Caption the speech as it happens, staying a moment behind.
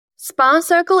Spa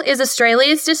Circle is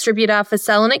Australia's distributor for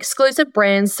salon-exclusive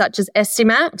brands such as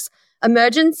Estimax,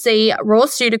 Emergen-C,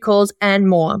 Rawceuticals, and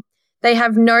more. They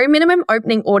have no minimum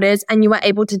opening orders, and you are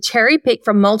able to cherry pick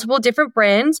from multiple different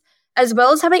brands, as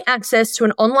well as having access to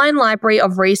an online library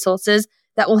of resources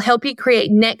that will help you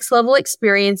create next-level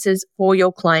experiences for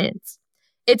your clients.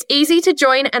 It's easy to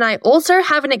join, and I also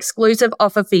have an exclusive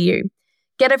offer for you.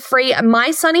 Get a free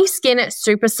My Sunny Skin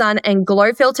Super Sun and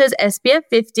Glow Filters SPF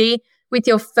 50 with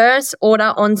your first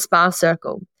order on Spa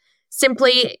Circle.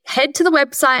 Simply head to the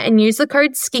website and use the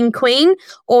code SkinQueen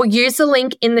or use the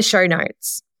link in the show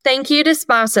notes. Thank you to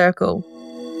Spa Circle.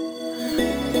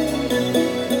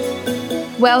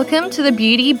 Welcome to the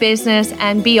Beauty, Business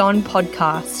and Beyond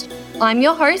podcast. I'm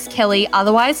your host, Kelly,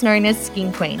 otherwise known as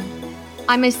Skin Queen.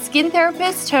 I'm a skin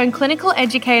therapist turned clinical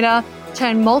educator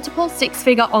turned multiple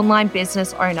six-figure online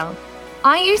business owner.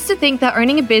 I used to think that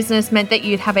owning a business meant that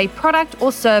you'd have a product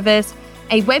or service,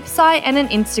 a website and an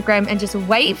Instagram and just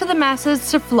wait for the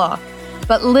masses to flock.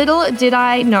 But little did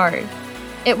I know.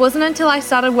 It wasn't until I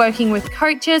started working with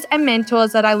coaches and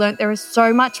mentors that I learned there is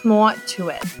so much more to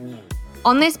it.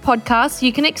 On this podcast,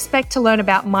 you can expect to learn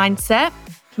about mindset,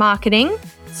 marketing,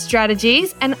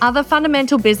 strategies, and other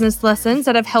fundamental business lessons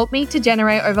that have helped me to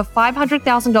generate over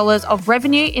 $500,000 of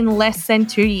revenue in less than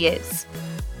 2 years.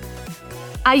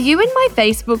 Are you in my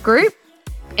Facebook group?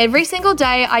 Every single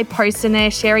day I post in there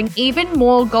sharing even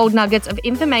more gold nuggets of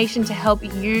information to help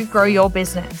you grow your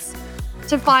business.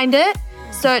 To find it,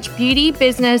 search Beauty,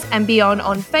 Business and Beyond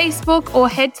on Facebook or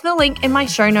head to the link in my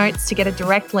show notes to get a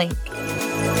direct link.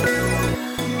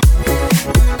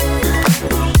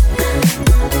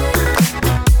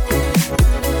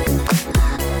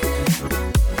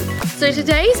 So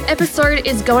today's episode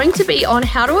is going to be on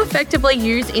how to effectively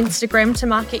use Instagram to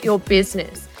market your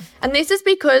business. And this is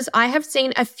because I have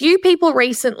seen a few people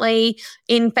recently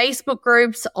in Facebook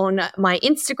groups, on my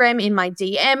Instagram, in my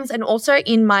DMs, and also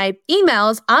in my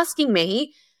emails asking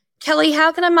me, Kelly,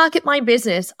 how can I market my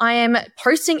business? I am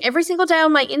posting every single day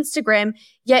on my Instagram,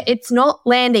 yet it's not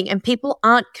landing and people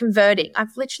aren't converting.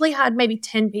 I've literally had maybe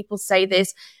 10 people say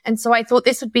this. And so I thought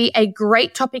this would be a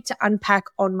great topic to unpack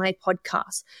on my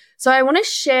podcast. So I want to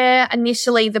share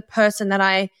initially the person that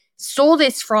I saw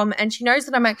this from, and she knows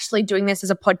that I'm actually doing this as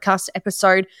a podcast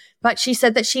episode, but she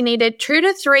said that she needed 2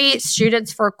 to 3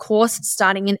 students for a course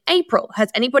starting in April. Has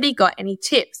anybody got any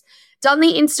tips? Done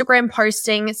the Instagram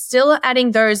posting, still adding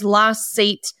those last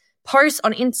seat posts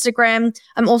on Instagram.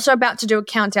 I'm also about to do a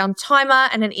countdown timer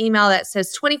and an email that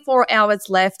says 24 hours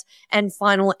left and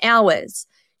final hours.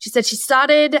 She said she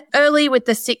started early with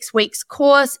the 6 weeks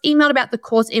course, emailed about the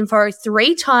course info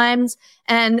 3 times,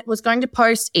 and was going to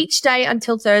post each day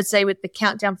until Thursday with the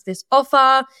countdown for this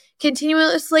offer,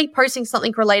 continuously posting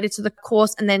something related to the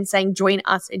course and then saying join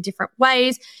us in different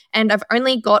ways. And I've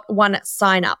only got 1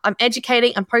 sign up. I'm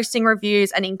educating, I'm posting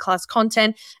reviews and in-class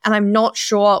content, and I'm not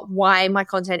sure why my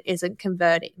content isn't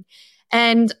converting.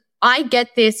 And I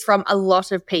get this from a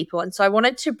lot of people. And so I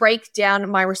wanted to break down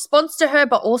my response to her,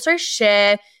 but also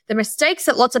share the mistakes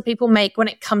that lots of people make when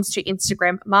it comes to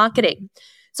Instagram marketing.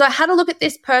 So I had a look at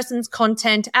this person's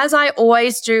content, as I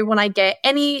always do when I get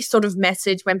any sort of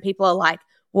message when people are like,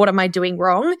 what am I doing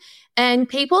wrong? And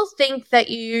people think that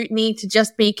you need to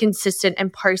just be consistent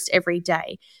and post every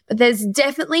day. But there's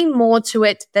definitely more to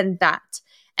it than that.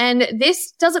 And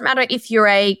this doesn't matter if you're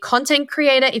a content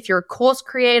creator, if you're a course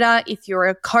creator, if you're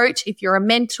a coach, if you're a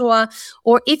mentor,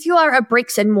 or if you are a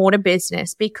bricks and mortar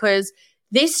business, because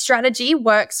this strategy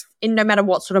works in no matter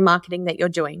what sort of marketing that you're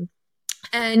doing.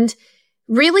 And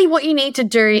really what you need to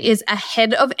do is,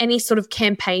 ahead of any sort of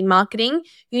campaign marketing,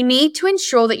 you need to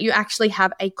ensure that you actually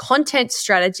have a content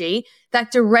strategy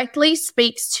that directly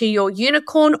speaks to your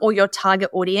unicorn or your target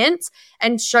audience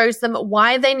and shows them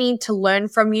why they need to learn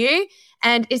from you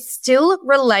and is still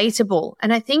relatable.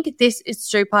 And I think this is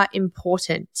super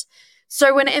important.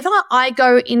 So whenever I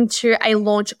go into a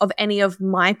launch of any of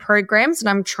my programs and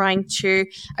I'm trying to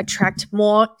attract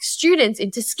more students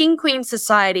into Skin Queen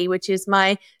Society, which is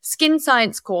my skin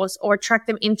science course, or attract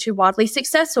them into Wildly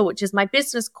Successful, which is my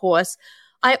business course,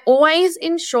 I always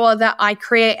ensure that I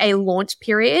create a launch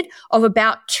period of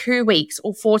about 2 weeks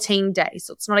or 14 days.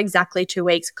 So it's not exactly 2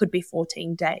 weeks, it could be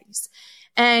 14 days.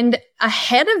 And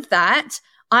ahead of that,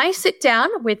 I sit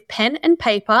down with pen and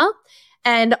paper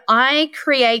and I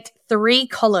create 3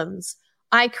 columns.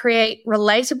 I create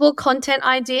relatable content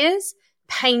ideas,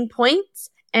 pain points,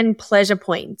 and pleasure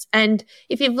points. And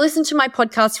if you've listened to my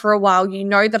podcast for a while, you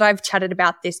know that I've chatted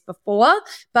about this before.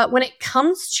 But when it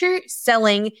comes to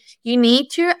selling, you need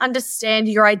to understand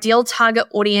your ideal target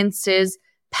audience's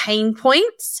pain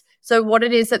points. So So what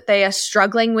it is that they are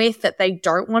struggling with, that they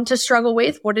don't want to struggle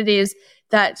with, what it is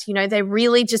that, they're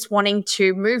really just wanting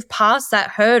to move past that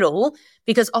hurdle,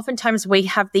 because oftentimes we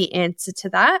have the answer to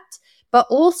that. But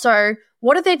also,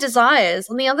 what are their desires?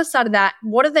 On the other side of that,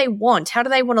 what do they want? How do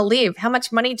they want to live? How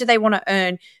much money do they want to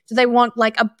earn? Do they want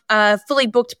like a fully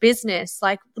booked business?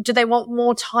 Like, do they want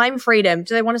more time freedom?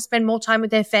 Do they want to spend more time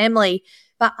with their family?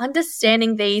 But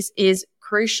understanding these is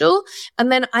crucial. And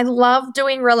then I love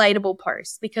doing relatable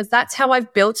posts, because that's how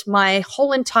I've built my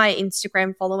whole entire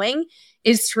Instagram following,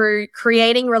 is through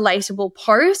creating relatable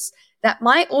posts that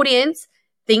my audience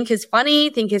think is funny,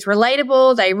 think is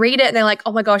relatable. They read it and they're like,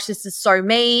 oh my gosh, this is so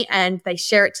me. And they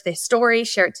share it to their story,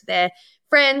 share it to their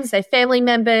friends, their family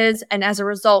members. And as a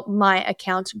result, my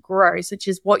account grows, which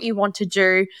is what you want to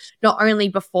do not only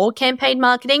before campaign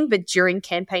marketing, but during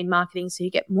campaign marketing. So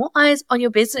you get more eyes on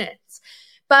your business.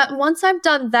 But once I've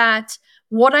done that,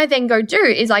 what I then go do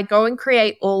is I go and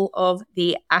create all of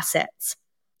the assets.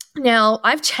 Now,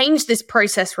 I've changed this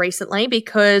process recently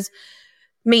because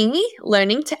me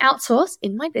learning to outsource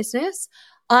in my business,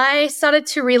 I started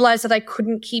to realize that I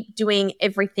couldn't keep doing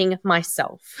everything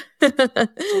myself.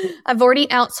 I've already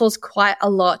outsourced quite a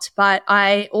lot, but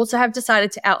I also have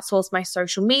decided to outsource my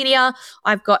social media.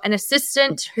 I've got an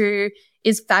assistant who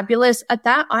is fabulous at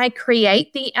that. I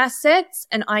create the assets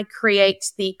and I create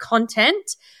the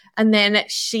content. And then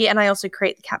I also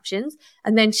create the captions,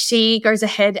 and then she goes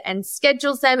ahead and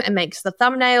schedules them and makes the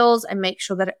thumbnails and makes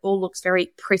sure that it all looks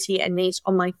very pretty and neat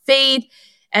on my feed.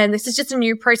 And this is just a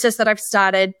new process that I've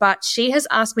started, but she has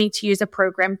asked me to use a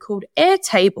program called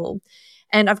Airtable.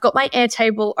 And I've got my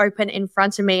Airtable open in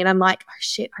front of me and I'm like, oh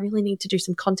shit, I really need to do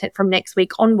some content from next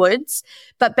week onwards.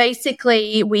 But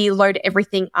basically we load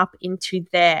everything up into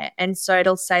there. And so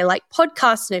it'll say like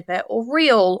podcast snippet or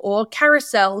reel or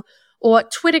carousel or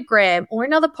Twittergram or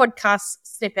another podcast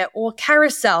snippet or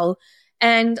carousel.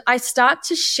 And I start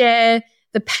to share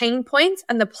the pain points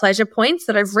and the pleasure points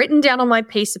that I've written down on my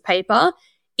piece of paper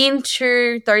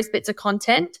into those bits of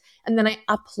content. And then I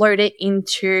upload it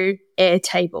into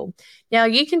Airtable. Now,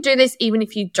 you can do this even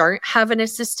if you don't have an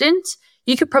assistant.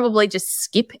 You could probably just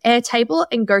skip Airtable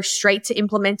and go straight to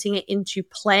implementing it into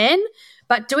Plan.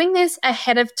 But doing this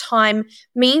ahead of time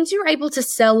means you're able to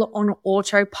sell on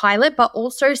autopilot, but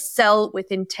also sell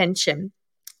with intention.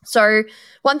 So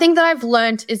one thing that I've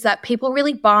learned is that people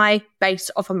really buy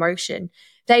based off emotion.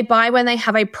 They buy when they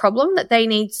have a problem that they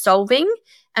need solving,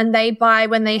 and they buy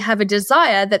when they have a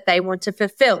desire that they want to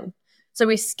fulfill. So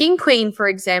with Skin Queen, for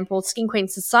example, Skin Queen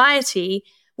Society,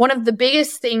 one of the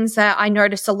biggest things that I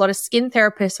noticed a lot of skin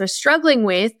therapists were struggling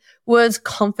with was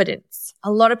confidence.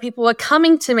 A lot of people were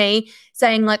coming to me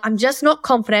saying like, I'm just not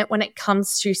confident when it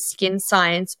comes to skin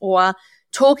science or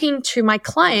talking to my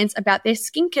clients about their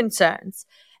skin concerns.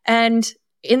 And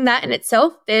in that in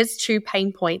itself, there's two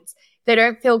pain points. They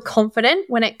don't feel confident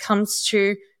when it comes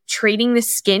to treating the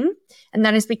skin, and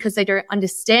that is because they don't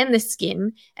understand the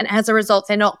skin. And as a result,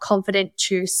 they're not confident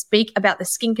to speak about the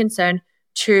skin concern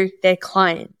to their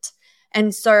client.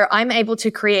 And so I'm able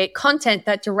to create content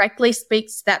that directly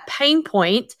speaks to that pain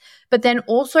point, but then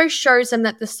also shows them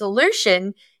that the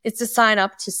solution is to sign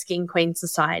up to Skin Queen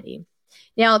Society.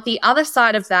 Now, the other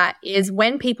side of that is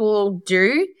when people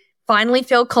do finally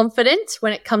feel confident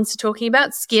when it comes to talking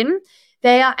about skin,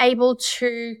 they are able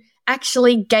to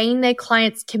actually gain their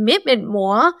clients' commitment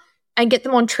more and get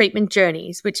them on treatment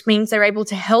journeys, which means they're able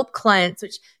to help clients,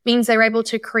 which means they're able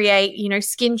to create,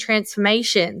 skin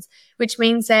transformations, which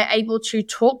means they're able to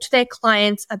talk to their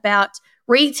clients about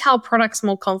retail products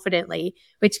more confidently,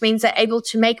 which means they're able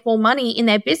to make more money in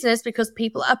their business because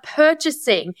people are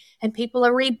purchasing and people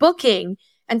are rebooking.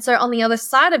 And so on the other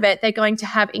side of it, they're going to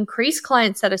have increased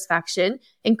client satisfaction,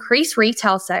 increased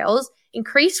retail sales,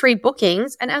 increased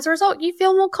rebookings. And as a result, you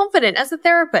feel more confident as a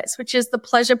therapist, which is the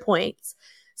pleasure points.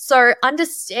 So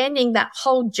understanding that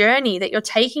whole journey that you're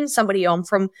taking somebody on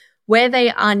from where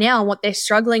they are now and what they're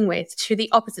struggling with to the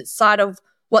opposite side of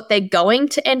what they're going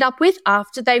to end up with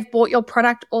after they've bought your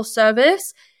product or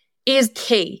service is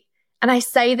key. And I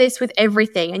say this with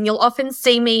everything. And you'll often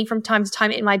see me from time to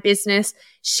time in my business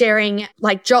sharing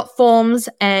like Jot forms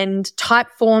and type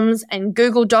forms and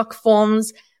Google Doc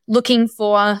forms, looking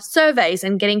for surveys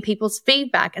and getting people's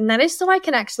feedback. And that is so I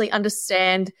can actually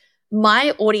understand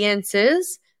my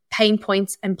audience's pain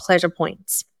points and pleasure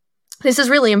points. This is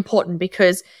really important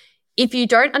because if you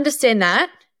don't understand that,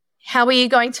 how are you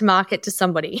going to market to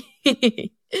somebody?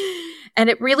 And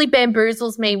it really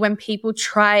bamboozles me when people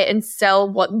try and sell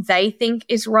what they think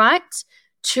is right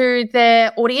to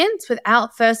their audience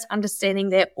without first understanding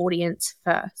their audience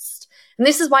first. And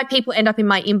this is why people end up in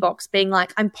my inbox being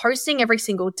like, I'm posting every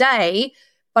single day,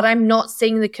 but I'm not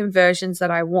seeing the conversions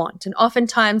that I want. And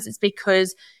oftentimes it's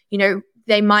because,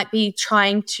 they might be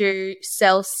trying to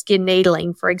sell skin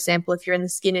needling, for example, if you're in the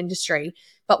skin industry.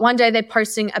 But one day they're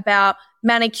posting about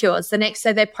manicures. The next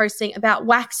day they're posting about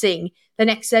waxing. The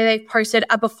next day they've posted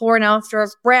a before and after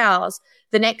of brows.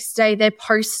 The next day they're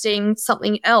posting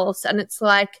something else. And it's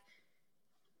like,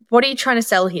 what are you trying to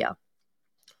sell here?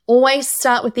 Always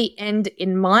start with the end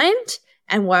in mind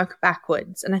and work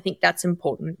backwards. And I think that's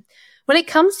important. When it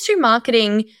comes to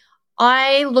marketing,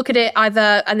 I look at it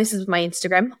either, and this is my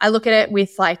Instagram, I look at it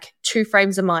with like 2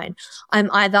 frames of mind. I'm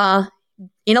either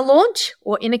in a launch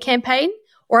or in a campaign,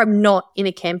 or I'm not in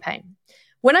a campaign.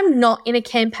 When I'm not in a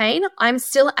campaign, I'm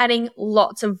still adding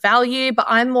lots of value, but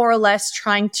I'm more or less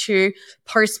trying to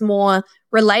post more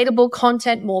relatable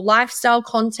content, more lifestyle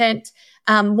content,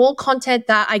 more content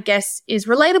that I guess is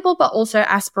relatable, but also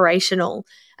aspirational.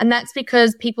 And that's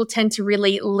because people tend to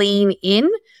really lean in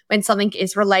when something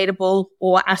is relatable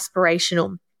or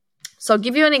aspirational. So I'll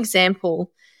give you an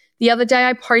example. The other day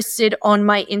I posted on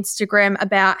my Instagram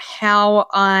about how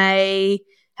I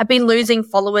have been losing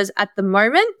followers at the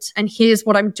moment, and here's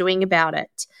what I'm doing about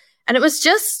it. And it was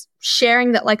just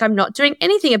sharing that I'm not doing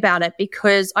anything about it,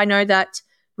 because I know that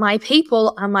my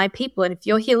people are my people. And if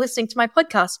you're here listening to my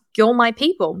podcast, you're my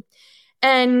people.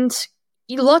 And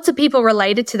lots of people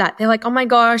related to that. They're like, oh my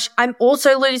gosh, I'm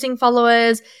also losing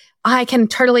followers. I can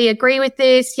totally agree with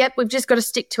this. Yep, we've just got to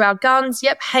stick to our guns.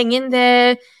 Yep, hang in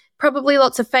there. Probably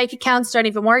lots of fake accounts, don't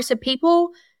even worry. So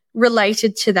people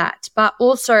related to that. But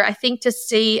also I think to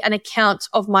see an account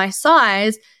of my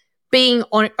size being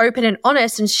open and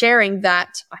honest and sharing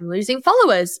that I'm losing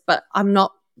followers, but I'm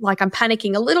not I'm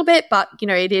panicking a little bit, but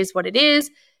it is what it is.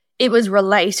 It was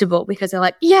relatable because they're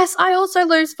like, yes, I also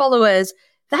lose followers.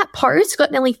 That post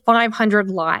got nearly 500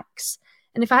 likes.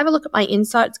 And if I have a look at my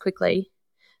insights quickly,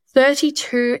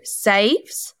 32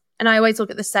 saves, and I always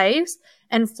look at the saves,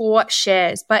 and 4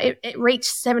 shares, but it reached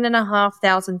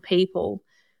 7,500 people,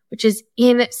 which is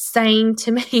insane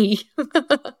to me.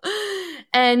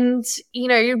 And,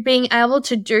 being able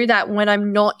to do that when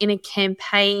I'm not in a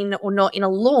campaign or not in a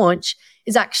launch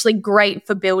is actually great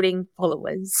for building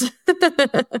followers.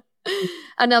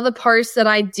 Another post that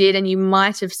I did, and you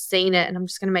might have seen it, and I'm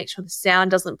just going to make sure the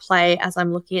sound doesn't play as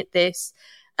I'm looking at this.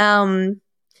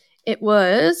 It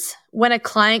was when a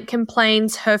client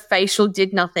complains her facial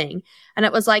did nothing. And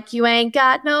it was like, you ain't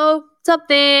got no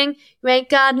something, you ain't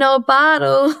got no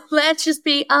bottle, let's just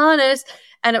be honest.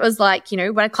 And it was like,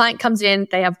 when a client comes in,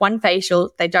 they have one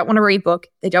facial, they don't want to rebook,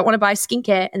 they don't want to buy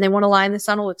skincare, and they want to lie in the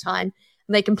sun all the time,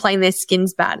 and they complain their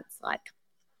skin's bad. It's like,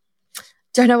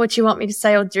 don't know what you want me to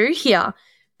say or do here.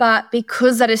 But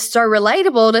because that is so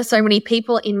relatable to so many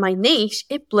people in my niche,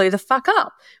 it blew the fuck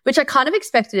up, which I kind of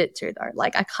expected it to though.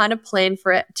 I kind of planned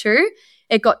for it too.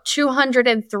 It got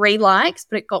 203 likes,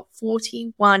 but it got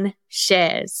 41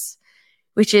 shares,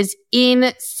 which is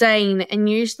insane. And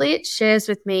usually it shares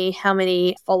with me how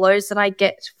many follows that I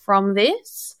get from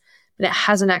this, but it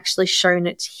hasn't actually shown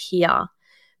it here.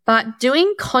 But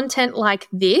doing content like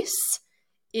this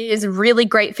is really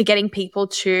great for getting people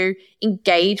to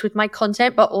engage with my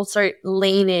content, but also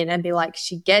lean in and be like,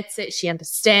 she gets it, she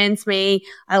understands me,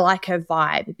 I like her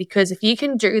vibe. Because if you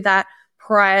can do that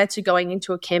prior to going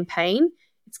into a campaign,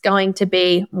 it's going to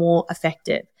be more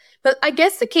effective. But I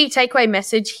guess the key takeaway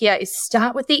message here is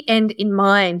start with the end in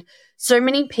mind. So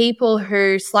many people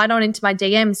who slide on into my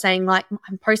DM saying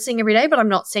I'm posting every day, but I'm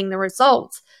not seeing the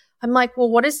results. I'm like, well,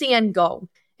 what is the end goal?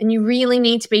 And you really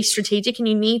need to be strategic, and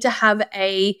you need to have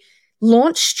a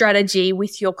launch strategy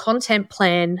with your content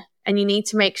plan, and you need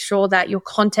to make sure that your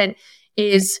content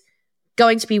is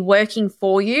going to be working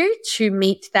for you to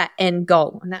meet that end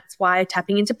goal. And that's why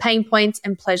tapping into pain points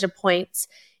and pleasure points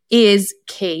is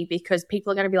key, because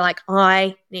people are going to be like,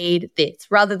 I need this,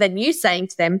 rather than you saying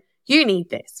to them, you need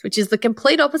this, which is the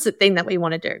complete opposite thing that we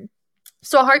want to do.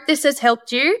 So I hope this has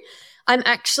helped you. I'm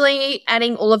actually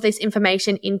adding all of this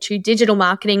information into Digital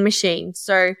Marketing Machine.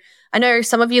 So I know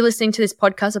some of you listening to this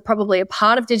podcast are probably a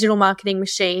part of Digital Marketing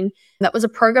Machine. That was a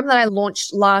program that I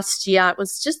launched last year. It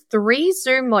was just 3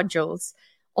 Zoom modules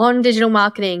on digital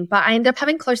marketing, but I ended up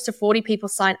having close to 40 people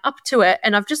sign up to it.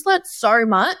 And I've just learned so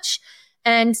much.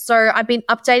 And so I've been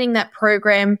updating that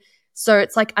program. So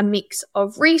it's like a mix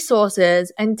of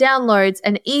resources and downloads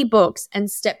and ebooks and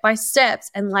step-by-steps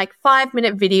and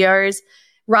 5-minute videos,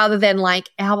 rather than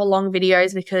hour-long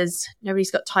videos, because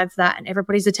nobody's got time for that. And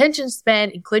everybody's attention span,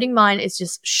 including mine, is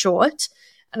just short.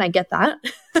 And I get that.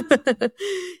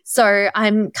 So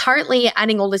I'm currently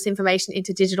adding all this information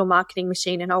into Digital Marketing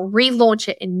Machine, and I'll relaunch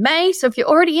it in May. So if you're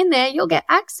already in there, you'll get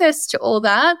access to all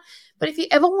that. But if you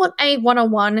ever want a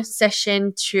one-on-one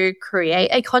session to create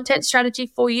a content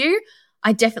strategy for you,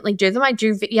 I definitely do them. I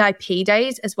do VIP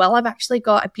days as well. I've actually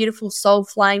got a beautiful soul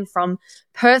flying from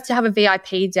Perth to have a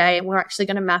VIP day, and we're actually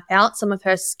going to map out some of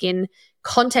her skin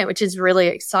content, which is really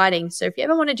exciting. So if you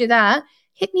ever want to do that,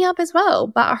 hit me up as well.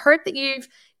 But I hope that you've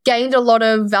gained a lot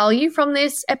of value from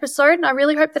this episode, and I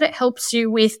really hope that it helps you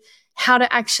with how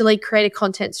to actually create a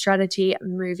content strategy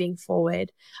moving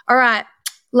forward. All right.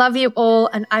 Love you all,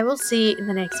 and I will see you in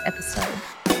the next episode.